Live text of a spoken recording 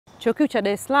Chuo Kikuu cha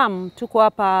Dar es Salaam tuko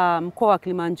hapa mkoa wa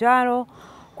Kilimanjaro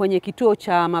kwenye kituo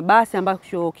cha mabasi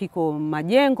ambacho kiko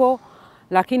Majengo,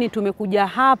 lakini tumekuja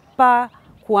hapa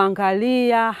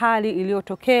kuangalia hali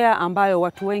iliyotokea ambayo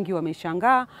watu wengi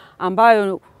wameshangaa,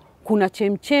 ambayo kuna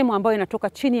chemchem ambayo inatoka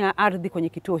chini ya ardhi kwenye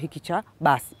kituo hiki cha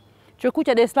basi. Chuo Kikuu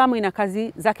cha Dar es Salaam ina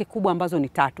kazi zake kubwa ambazo ni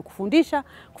 3: kufundisha,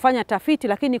 kufanya tafiti,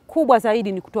 lakini kubwa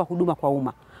zaidi ni kutoa huduma kwa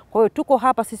umma. Kwa hiyo tuko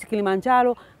hapa sisi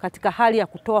Kilimanjaro katika hali ya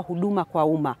kutoa huduma kwa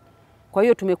umma. Kwa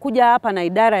hiyo tumekuja hapa na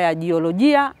idara ya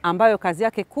Jiolojia ambayo kazi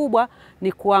yake kubwa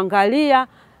ni kuangalia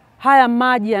haya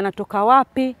maji yanatoka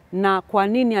wapi na kwa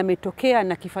nini yametokea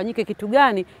na kifanyike kitu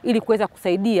gani ili kuweza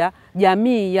kusaidia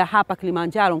jamii ya hapa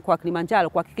Kilimanjaro, mkoa wa Kilimanjaro,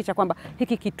 kuhakikisha kwamba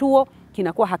hiki kituo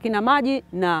kinakuwa hakina maji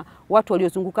na watu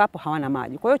waliozunguka hapo hawana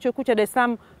maji. Kwa hiyo Chuo Kikuu cha Dar es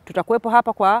Salaam tutakuwepo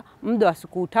hapa kwa muda wa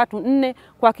siku 3-4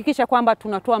 kuhakikisha kwamba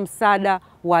tunatoa msaada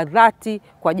wa dhati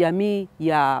kwa jamii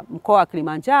ya mkoa wa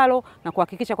Kilimanjaro na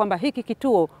kuhakikisha kwamba hiki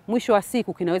kituo mwisho wa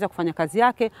siku kinaweza kufanya kazi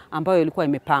yake ambayo ilikuwa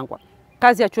imepangwa.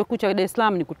 Kazi ya Chuo Kikuu cha Dar es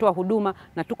Salaam ni kutoa huduma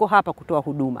na tuko hapa kutoa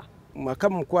huduma.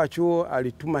 Makamu mkuu wa chuo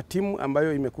alituma timu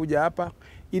ambayo imekuja hapa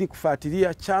ili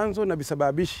kufuatilia chanzo na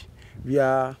visababishi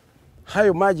vya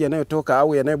hayo maji yanayotoka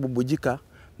au yanayobubujika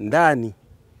ndani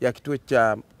ya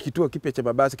kituo kipya cha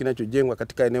mabasi kinachojengwa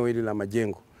katika eneo hili la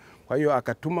Majengo. Kwa hiyo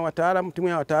akatuma timu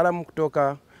ya wataalamu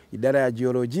kutoka Idara ya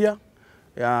Jiolojia,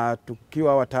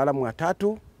 tukiwa wataalamu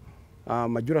 3,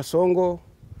 Majura, Songo,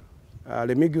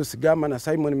 Gama na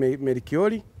Simon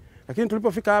Melekioly. Lakini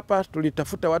tulipofika hapa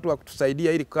tulitafuta watu wa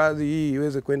kutusaidia ili kazi hii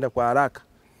iweze kwenda kwa haraka.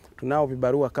 Tunao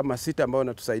vibarua kama 6 ambao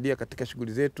wanatusaidia katika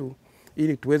shughuli zetu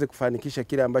ili tuweze kufanikisha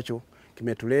kile ambacho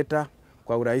kimetuleta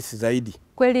kwa urahisi zaidi.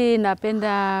 Kweli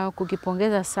napenda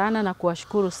kukipongeza sana na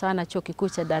kuwashukuru sana Chuo Kikuu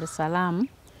cha Dar es Salaam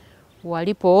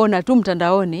walipoona tu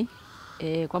mtandaoni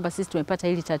kwamba sisi tumepata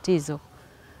hili tatizo.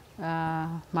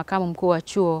 Makamu mkuu wa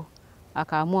chuo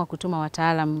akaamua kutuma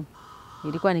wataalamu.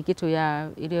 Ilikuwa ni kitu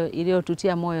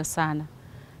iliyotutia moyo sana.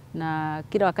 Na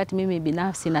kila wakati mimi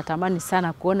binafsi natamani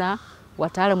sana kuona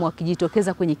wataalamu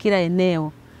wakijitokeza kwenye kila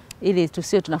eneo ili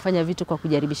tusio tunafanya vitu kwa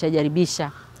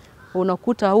kujaribisha.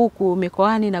 Unakuta huku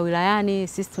mikoani na wilayani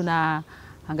sisi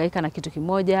tunahangaika na kitu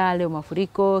kimoja, leo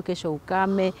mafuriko, kesho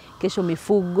ukame, kesho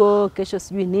mifugo, kesho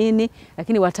sijui nini,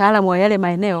 lakini wataalamu wa yale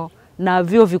maeneo na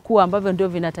vyuo vikuu ambavyo ndio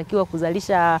vinatakiwa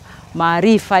kuzalisha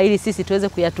maarifa ili sisi tuweze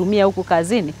kuyatumia huku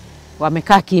kazini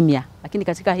wamekaa kimya. Lakini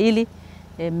katika hili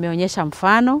mmeonyesha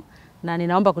mfano na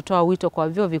ninaomba kutoa wito kwa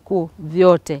vyuo vikuu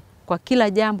vyote kwa kila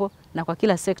jambo na kwa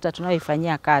kila sekta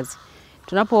tunayoifanyia kazi.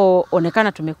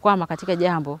 Tunapoonekana tumekwama katika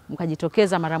jambo,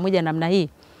 mkajitokeza mara moja namna hii.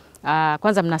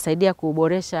 Kwanza mnasaidia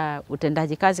kuboresha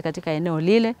utendaji kazi katika eneo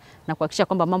lile na kuhakikisha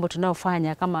kwamba mambo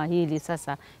tunayofanya kama hili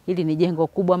sasa, hili ni jengo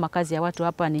kubwa, makazi ya watu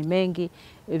hapa ni mengi,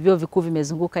 vyuo vikuu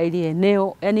vimezunguka ili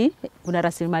eneo, yani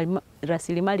kuna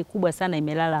rasilimali kubwa sana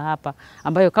imelala hapa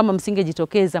ambayo kama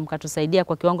msingejitokeza mkatusaidia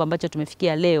kwa kiwango ambacho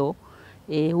tumefikia leo,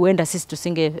 huenda sisi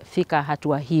tusingefika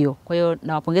hatua hiyo. Kwa hiyo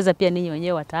nawapongeza pia ninyi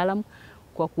wenyewe wataalamu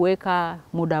kwa kuweka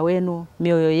muda wenu,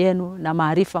 mioyo yenu na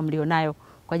maarifa mlionayo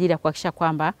kwa ajili ya kuhakikisha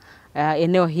kwamba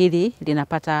eneo hili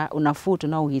linapata unafuu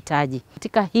tunaohitaji.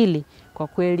 Katika hili kwa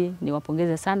kweli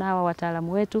niwapongeze sana hawa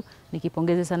wataalamu wetu,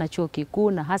 nikipongeze sana Chuo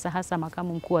Kikuu na hasa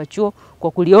makamu mkuu wa chuo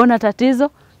kwa kuliona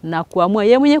tatizo na kuamua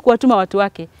yeye mwenyewe kuwatuma watu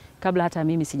wake kabla hata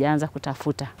mimi sijaanza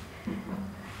kutafuta.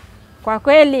 Kwa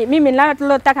kweli mimi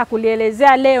ninalotaka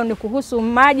kulielezea leo ni kuhusu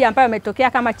maji ambayo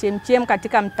yametokea kama chemchem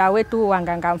katika mtaa wetu wa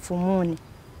Ngangamfumuni.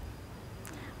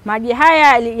 Maji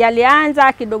haya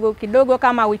yalianza kidogo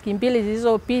kama wiki 2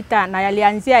 zilizopita na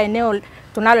yalianzia eneo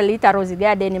tunaloliita Rose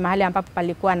Garden, mahali ambapo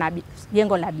palikuwa na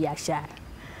jengo la biashara.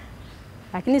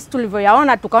 Lakini sisi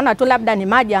tulivyoyaona tukaona tu labda ni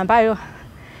maji ambayo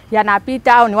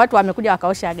yanapita au ni watu wamekuja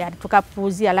wakaosha gari,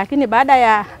 tukapuuzia. Lakini baada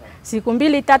ya siku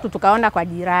 2-3 tukaona kwa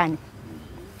jirani.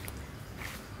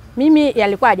 Mimi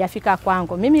yalikuwa hajafika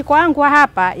kwangu. Mimi kwangu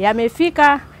hapa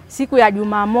yamefika siku ya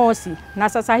Jumamosi na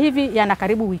sasa hivi yana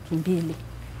karibu wiki 2.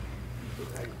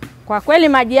 Kwa kweli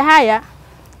maji haya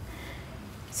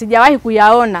sijawahi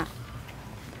kuyaona.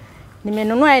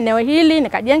 Nimenunua eneo hili,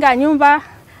 nikajenga nyumba,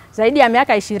 zaidi ya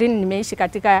miaka 20 nimeishi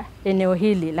katika eneo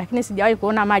hili, lakini sijawahi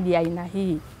kuona maji ya aina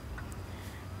hii.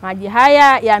 Maji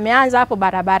haya yameanza hapo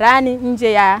barabarani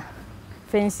nje ya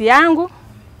fensi yangu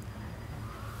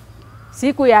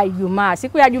siku ya Ijumaa.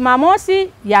 Siku ya Jumamosi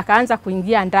yakaanza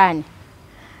kuingia ndani.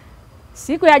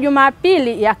 Siku ya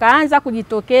Jumapili yakaanza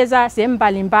kujitokeza sehemu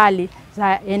mbalimbali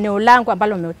za eneo langu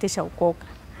ambalo umeotesha ukoka.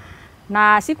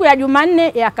 Na siku ya Jumanne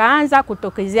yakaanza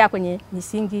kutokezea kwenye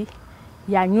msingi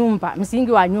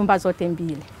wa nyumba zote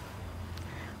mbili.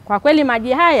 Kwa kweli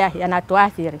maji haya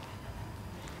yanatuathiri.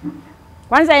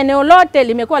 Kwanza eneo lote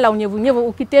limekuwa la unyevunyevu,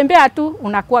 ukitembea tu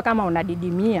unakuwa kama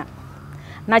unadidimia.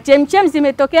 Na chemchem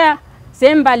zimetokea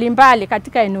sehemu mbalimbali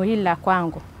katika eneo hili la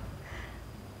kwangu.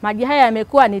 Maji haya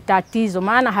yamekuwa ni tatizo,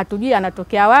 maana hatujui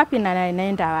yanatokea wapi na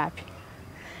yanaenda wapi.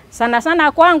 Sana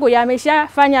sana kwangu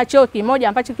yameshafanya choo kimoja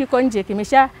ambacho kiko nje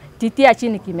kimeshatitia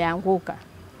chini, kimeanguka.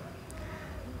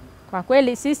 Kwa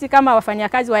kweli sisi kama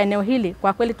wafanyakazi wa eneo hili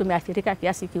kwa kweli tumeathirika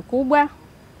kiasi kikubwa.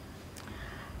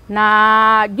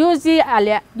 Na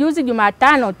juzi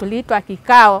Jumatano tuliitwa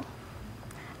kikao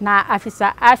na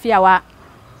afisa afya wa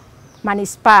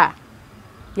Manispaa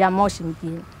ya Moshi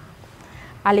mjini.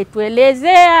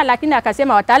 Alituelezea, lakini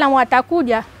akasema wataalamu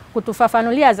watakuja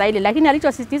kutufafanulia zaidi, lakini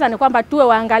alichosisitiza ni kwamba tuwe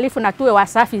waangalifu na tuwe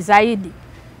wasafi zaidi,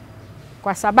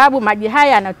 kwa sababu maji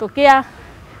haya yanatokea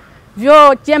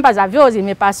vyoo, chemba za vyoo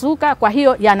zimepasuka, kwa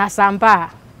hiyo yanasambaa.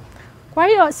 Kwa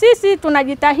hiyo sisi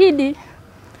tunajitahidi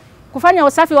kufanya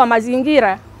usafi wa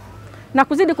mazingira na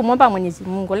kuzidi kumwomba Mwenyezi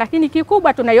Mungu, lakini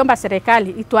kikubwa tunaiomba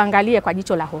serikali ituangalie kwa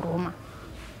jicho la huruma,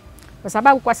 kwa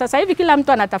sababu kwa sasa hivi kila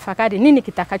mtu anatafakari nini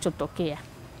kitakachotokea.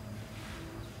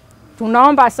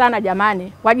 Tunaomba sana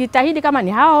jamani, wajitahidi, kama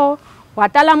ni hao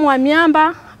wataalamu wa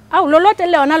miamba au lolote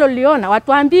leo wanaloliona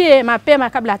watuambie mapema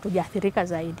kabla hatujaathirika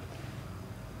zaidi.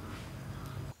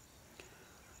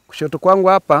 Kushoto kwangu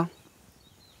hapa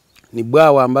ni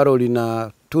bwawa ambalo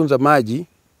linatunza maji,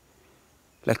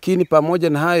 lakini pamoja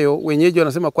na hayo wenyeji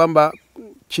wanasema kwamba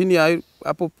chini ya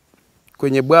hapo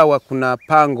kwenye bwawa kuna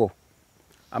pango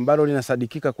ambalo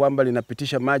linasadikika kwamba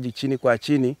linapitisha maji chini kwa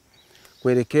chini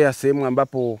kuelekea sehemu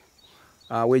ambapo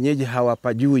wenyeji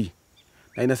hawapajui.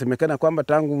 Na inasemekana kwamba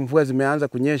tangu mvua zimeanza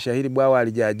kunyesha hili bwawa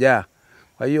halijajaa.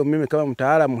 Kwa hiyo mimi kama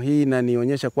mtaalamu, hii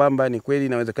inanionyesha kwamba ni kweli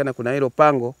inawezekana kuna hilo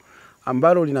pango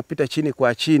ambalo linapita chini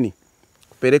kwa chini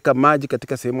kupeleka maji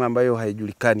katika sehemu ambayo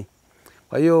haijulikani.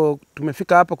 Kwa hiyo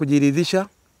tumefika hapa kujiridhisha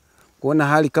kuona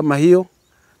hali kama hiyo,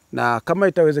 na kama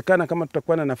itawezekana, kama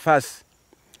tutakuwa na nafasi,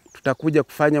 tutakuja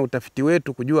kufanya utafiti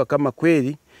wetu kujua kama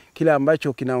kweli kila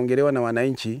ambacho kinaongelewa na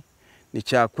wananchi ni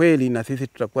cha kweli, na sisi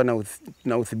tutakuwa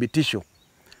na uthibitisho.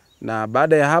 Na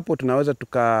baada ya hapo tunaweza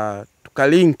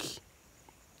tukalinki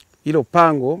hilo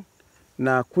pango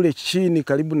na kule chini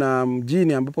karibu na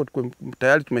mjini ambapo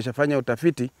tayari tumeshafanya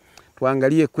utafiti,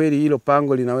 tuangalie kweli hilo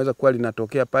pango linaweza kuwa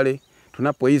linatokea pale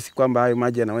tunapohisi kwamba hayo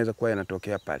maji yanaweza kuwa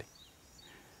yanatokea pale.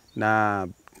 Na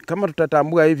kama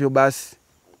tutatambua hivyo, basi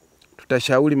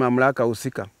tutashauri mamlaka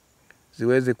husika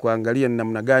ziweze kuangalia ni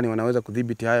namna gani wanaweza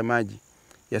kudhibiti haya maji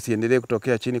yasiendelee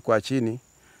kutokea chini kwa chini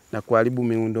na kuharibu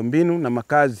miundombinu na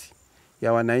makazi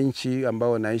ya wananchi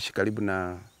ambao wanaishi karibu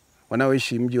na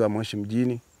wanaoishi mji wa Moshi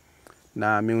mjini,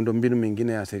 na miundombinu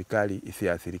mingine ya serikali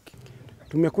isiathiriki.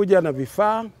 Tumekuja na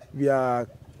vifaa vya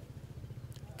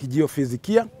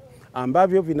kijiofizikia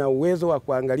ambavyo vina uwezo wa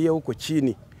kuangalia huko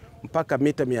chini mpaka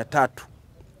mita 300.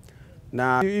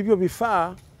 Na hivyo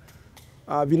vifaa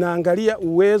vinaangalia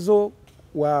uwezo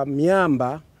wa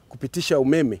miamba kupitisha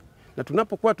umeme. Na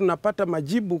tunapokuwa tunapata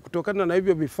majibu kutokana na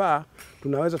hivyo vifaa,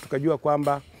 tunaweza tukajua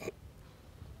kwamba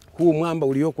huu mwamba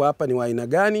ulioko hapa ni wa aina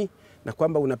gani na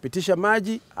kwamba unapitisha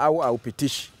maji au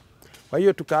haupitishi. Kwa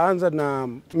hiyo tukaanza na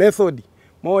method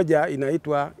moja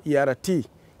inaitwa ERT,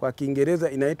 kwa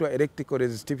Kiingereza inaitwa electrical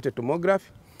resistivity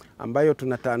tomography, ambayo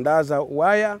tunatandaza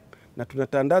waya na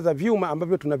tunatandaza vyuma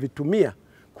ambavyo tunavitumia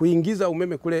kuingiza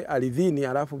umeme kule ardhini,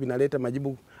 alafu vinaleta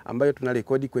majibu ambayo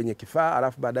tunarekodi kwenye kifaa,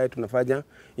 alafu baadaye tunafanya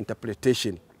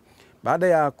interpretation. Baada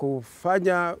ya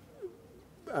kufanya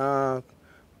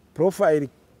profile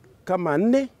kama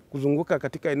 4 kuzunguka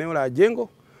katika eneo la jengo,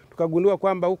 tukagundua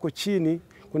kwamba huko chini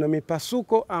kuna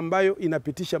mipasuko ambayo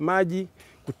inapitisha maji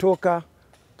kutoka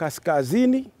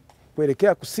kaskazini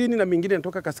kuelekea kusini na mingine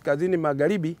inatoka kaskazini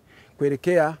magharibi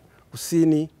kuelekea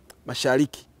kusini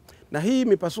mashariki. Na hii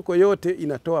mipasuko yote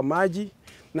inatoa maji,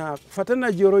 na kufuatana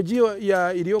na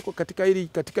jiolojia iliyoko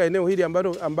katika eneo hili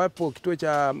ambapo kituo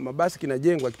cha mabasi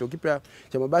kinajengwa, kituo kipya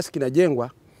cha mabasi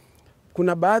kinajengwa,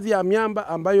 kuna baadhi ya miamba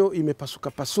ambayo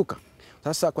imepasuka pasuka.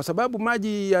 Sasa kwa sababu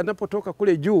maji yanapotoka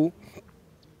kule juu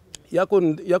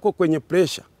yako kwenye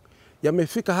pressure,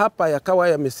 yamefika hapa yakawa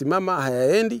yamesimama,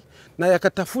 hayaendi, na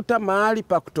yakatafuta mahali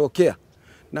pa kutokea.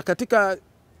 Na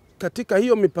katika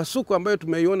hiyo mipasuko ambayo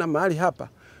tumeiona mahali hapa,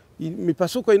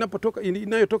 mipasuko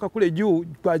inayotoka kule juu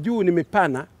kwa juu ni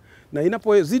mipana, na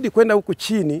inapozidi kwenda huku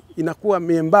chini inakuwa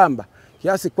miembamba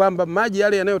kiasi kwamba maji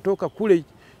yale yanayotoka kule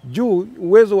juu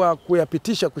uwezo wa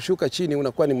kuyapitisha kushuka chini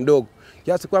unakuwa ni mdogo,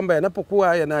 kiasi kwamba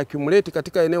yanapokuwa yana accumulate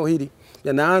katika eneo hili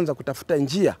yanaanza kutafuta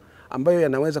njia ambayo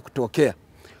yanaweza kutokea.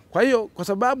 Kwa hiyo kwa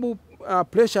sababu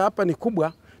pressure hapa ni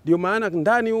kubwa, ndio maana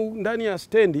ndani ya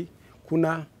stendi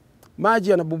kuna maji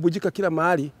yanabubujika kila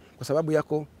mahali kwa sababu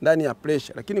yako ndani ya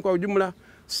pressure. Lakini kwa ujumla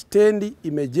stendi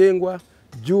imejengwa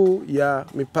juu ya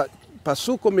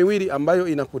mipasuko miwili ambayo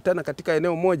inakutana katika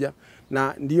eneo moja,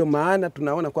 na ndiyo maana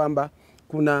tunaona kwamba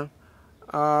kuna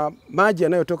maji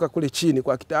yanayotoka kule chini,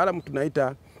 kwa kitaalamu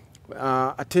tunaita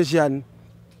artesian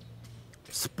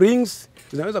springs.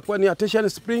 Zinaweza kuwa ni artesian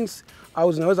springs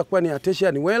au zinaweza kuwa ni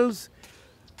artesian wells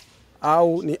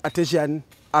au ni artesian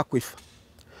aquifer.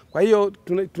 Kwa hiyo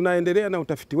tunaendelea na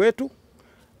utafiti wetu.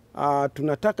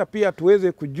 Tunataka pia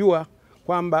tuweze kujua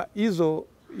kwamba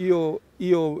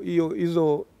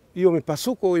hiyo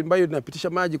mipasuko ambayo inapitisha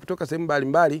maji kutoka sehemu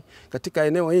mbalimbali katika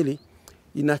eneo hili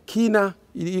ina kina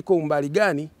iko umbali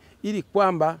gani, ili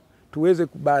kwamba tuweze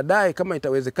baadaye kama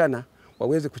itawezekana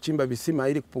waweze kuchimba visima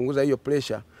ili kupunguza hiyo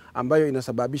pressure ambayo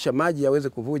inasababisha maji yaweze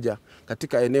kuvuja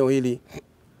katika eneo hili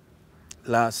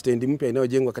la stendi mpya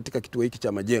inayojengwa katika kituo hiki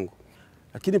cha majengo.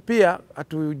 Lakini pia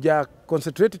hatuja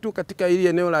concentrate tu katika hili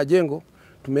eneo la jengo,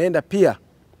 tumeenda pia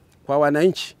kwa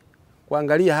wananchi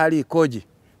kuangalia hali ikoje,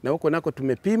 na huko nako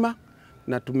tumepima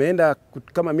na tumeenda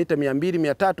kama mita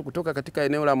 200-300 kutoka katika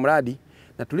eneo la mradi,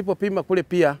 na tulipopima kule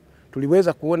pia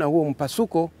tuliweza kuona huo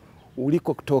mpasuko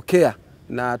uliko kutokea,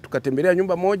 na tukatembelea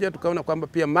nyumba moja tukaona kwamba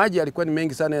pia maji yalikuwa ni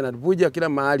mengi sana yanavuja kila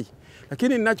mahali.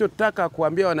 Lakini ninachotaka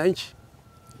kuambia wananchi,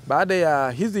 baada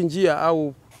ya hizi njia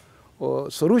au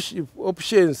solution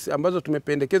options ambazo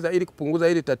tumependekeza ili kupunguza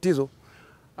hili tatizo,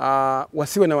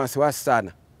 wasiwe na wasiwasi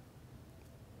sana,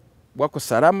 wako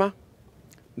salama,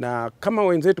 na kama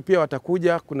wenzetu pia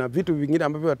watakuja, kuna vitu vingine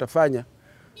ambavyo watafanya.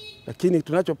 Lakini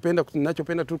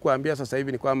tunachopenda tu kuambia sasa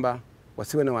hivi ni kwamba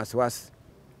wasiwe na wasiwasi.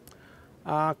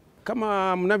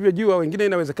 Kama mnavyojua, wengine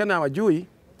inawezekana hawajui,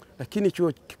 lakini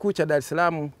Chuo Kikuu cha Dar es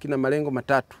Salaam kina malengo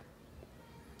matatu: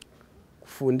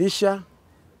 kufundisha,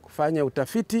 kufanya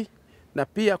utafiti na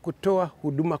pia kutoa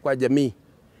huduma kwa jamii.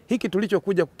 Hiki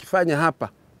tulichokuja kukifanya hapa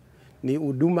ni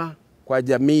huduma kwa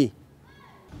jamii.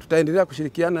 Tutaendelea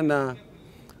kushirikiana na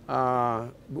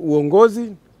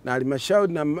uongozi na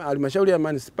halmashauri ya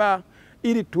Manispaa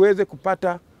ili tuweze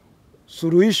kupata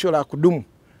suluhisho la kudumu.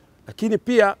 Lakini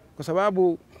pia kwa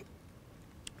sababu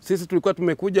sisi tulikuwa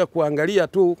tumekuja kuangalia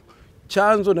tu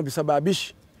chanzo na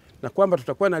visababishi, na kwamba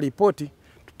tutakuwa na ripoti,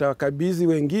 tutawakabidhi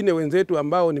wenzetu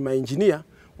ambao ni mainjinia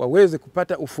waweze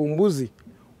kupata ufumbuzi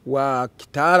wa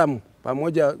kitaalamu,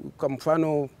 pamoja kwa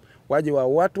mfano waje wa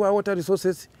watu wa water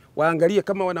resources waangalie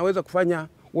kama wanaweza kufanya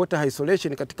water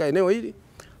isolation katika eneo hili,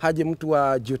 haje mtu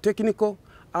wa geotechnical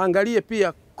aangalie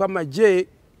pia kama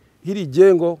hili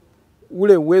jengo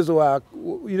ule uwezo wa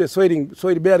ile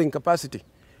soil bearing capacity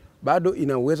bado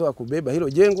ina uwezo wa kubeba hilo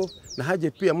jengo, na haje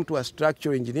pia mtu wa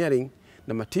structural engineering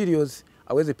na materials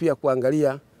aweze pia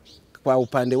kuangalia kwa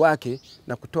upande wake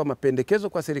na kutoa mapendekezo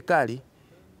kwa serikali,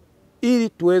 ili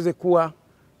tuweze kuwa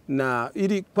na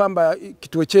ili kwamba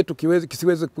kituo chetu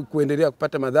kisiweze kuendelea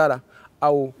kupata madhara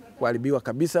au kuharibiwa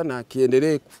kabisa, na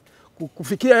kiendelee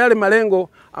kufikia yale malengo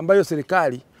ambayo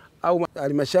serikali au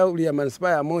halmashauri ya Manispaa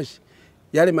ya Moshi,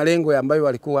 yale malengo ambayo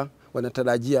walikuwa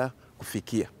wanatarajia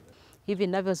kufikia. Hivi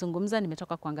ninavyozungumza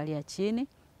nimetoka kuangalia chini,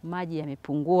 maji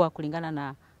yamepungua kulingana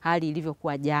na hali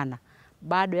ilivyokuwa jana.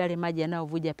 Bado yale maji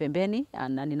yanayovuja pembeni,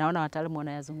 na ninaona wataalamu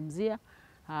wanayazungumzia,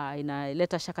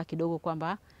 inaleta shaka kidogo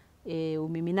kwamba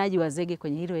umiminaji wa zege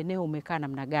kwenye hilo eneo umekaa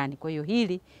namna gani. Kwa hiyo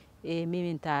hili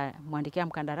mimi nitamwandikia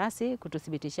mkandarasi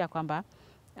kututhibitishia kwamba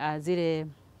zile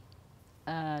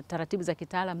taratibu za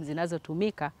kitaalamu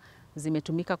zinazotumika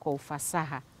zimetumika kwa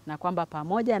ufasaha, na kwamba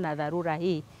pamoja na dharura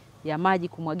hii ya maji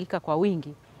kumwagika kwa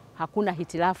wingi, hakuna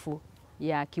hitilafu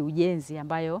ya kiujenzi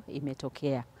ambayo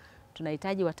imetokea.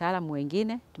 Tunahitaji wataalamu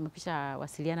wengine, tumekwisha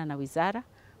wasiliana na wizara,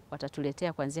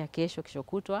 watatuletea kuanzia kesho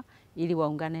kutwa, ili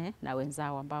waungane na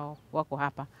wenzao ambao wako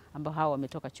hapa, ambao hao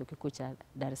wametoka Chuo Kikuu cha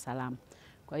Dar es Salaam.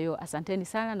 Kwa hiyo asanteni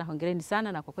sana na hongereni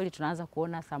sana, na kwa kweli tunaanza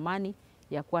kuona thamani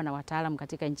ya kuwa na wataalamu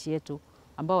katika nchi yetu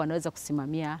ambao wanaweza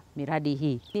kusimamia miradi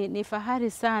hii. Ni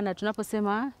fahari sana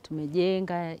tunaposema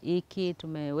tumejenga hiki,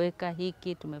 tumeweka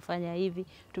hiki, tumefanya hivi,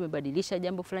 tumebadilisha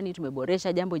jambo fulani,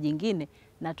 tumeboresha jambo jingine,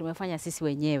 na tumefanya sisi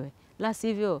wenyewe. La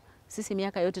sivyo, sisi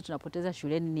miaka yote tunapoteza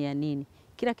shuleni ni ya nini?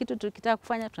 Kila kitu tukitaka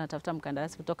kufanya tunatafuta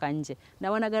mkandarasi kutoka nje,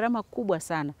 na wana gharama kubwa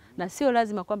sana, na sio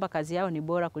lazima kwamba kazi yao ni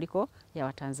bora kuliko ya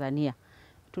Watanzania.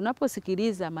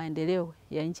 Tunaposikiliza maendeleo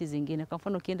ya nchi zingine, kwa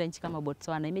mfano ukienda nchi kama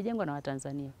Botswana imejengwa na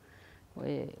Watanzania.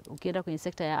 Ukienda kwenye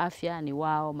sekta ya afya ni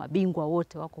wao, mabingwa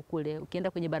wote wako kule.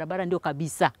 Ukienda kwenye barabara ndio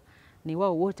kabisa, ni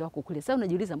wao wote wako kule. Sasa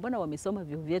unajiuliza mbona wamesoma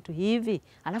vyuo vyetu hivi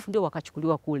alafu ndio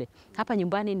wakachukuliwa kule? Hapa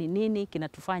nyumbani ni nini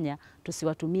kinatufanya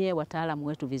tusiwatumie wataalamu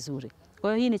wetu vizuri? Kwa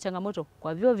hiyo hii ni changamoto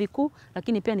kwa vyuo vikuu,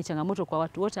 lakini pia ni changamoto kwa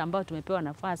watu wote ambao tumepewa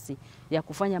nafasi ya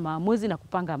kufanya maamuzi na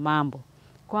kupanga mambo.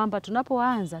 kwamba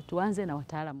tunapoanza tuanze na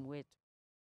wataalamu wetu.